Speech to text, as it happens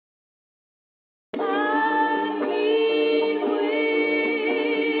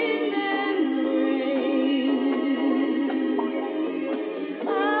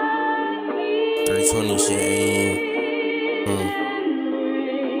20 shit AM.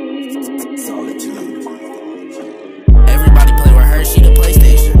 Everybody play with her, she the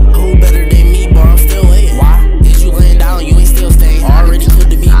PlayStation. Who better than me, boy, I'm still waiting. Why? Is you laying down, you ain't still staying. Already could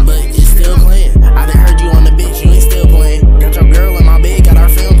the beat, but it's still playing. I done heard you on the bitch, you ain't still playing. Got your girl in my bed, got our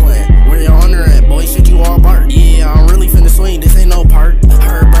film playing. Where your owner at, boy, shit, you all bark. Yeah, I'm really finna swing, this ain't no park.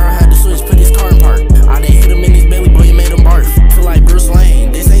 Heard bro had to switch, put his car in park. I done hit him in his belly, boy, you made him barf. Feel like Bruce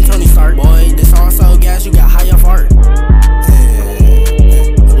Wayne, this ain't Tony Stark. Boy, this song so gas, you got high off art.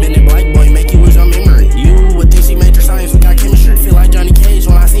 Been in black, boy, make you lose your memory. You would think she major science, we got chemistry. Feel like Johnny Cage,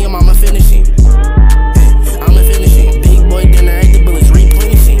 when I see him, I'ma finish him. I'ma finish him. Big boy dinner at the bullets,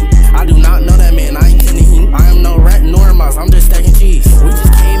 replenishing. I do not know that man, I ain't kidding him. I am no rat nor a mouse, I'm just stacking cheese. We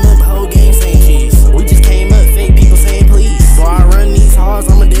just came up, whole game saying cheese. We just came up, fake people saying please. Boy, I run these halls,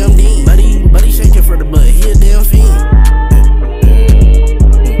 I'm a damn dean. Buddy shaking for the butt, he a damn fiend.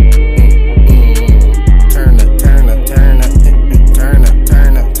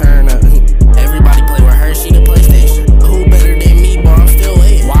 Everybody play with her, she the PlayStation. Who better than me, boy, I'm still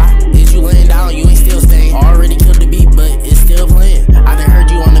waiting. Why? Is you laying down, you ain't still staying. Already killed the beat, but it's still playing. I done heard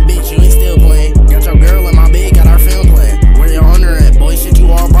you on the bitch, you ain't still playing. Got your girl in my bed, got our film playing. Where your owner at, boy, shit,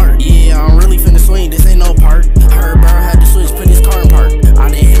 you all bark. Yeah, I'm really finna swing, this ain't no park. Heard bro had to switch, put his car in park. I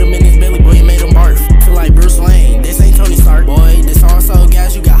done hit him in his belly, boy, you made him barf. Feel like Bruce Wayne, this ain't Tony Stark. Boy, this song so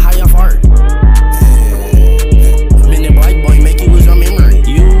gas, you got high off art. Been in black, boy, make you lose your memory.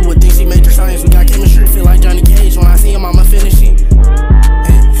 You would think she major science, we got chemistry. Feel like Johnny Cage, when I see him, I'ma finish him.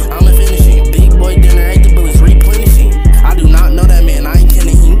 I'ma finish him. Big boy dinner at the bullets, replenishing. I do not know that man, I ain't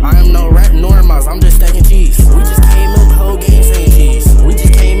kidding him. I am no rat nor a mouse, I'm just stacking cheese. We just came up, whole game saying cheese. We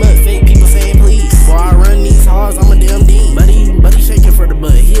just came up, fake people saying please. Boy, I run these halls, I'm a damn dean. Buddy shaking for the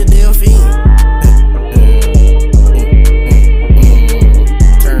butt, he a damn fiend.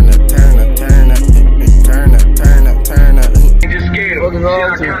 Turn up.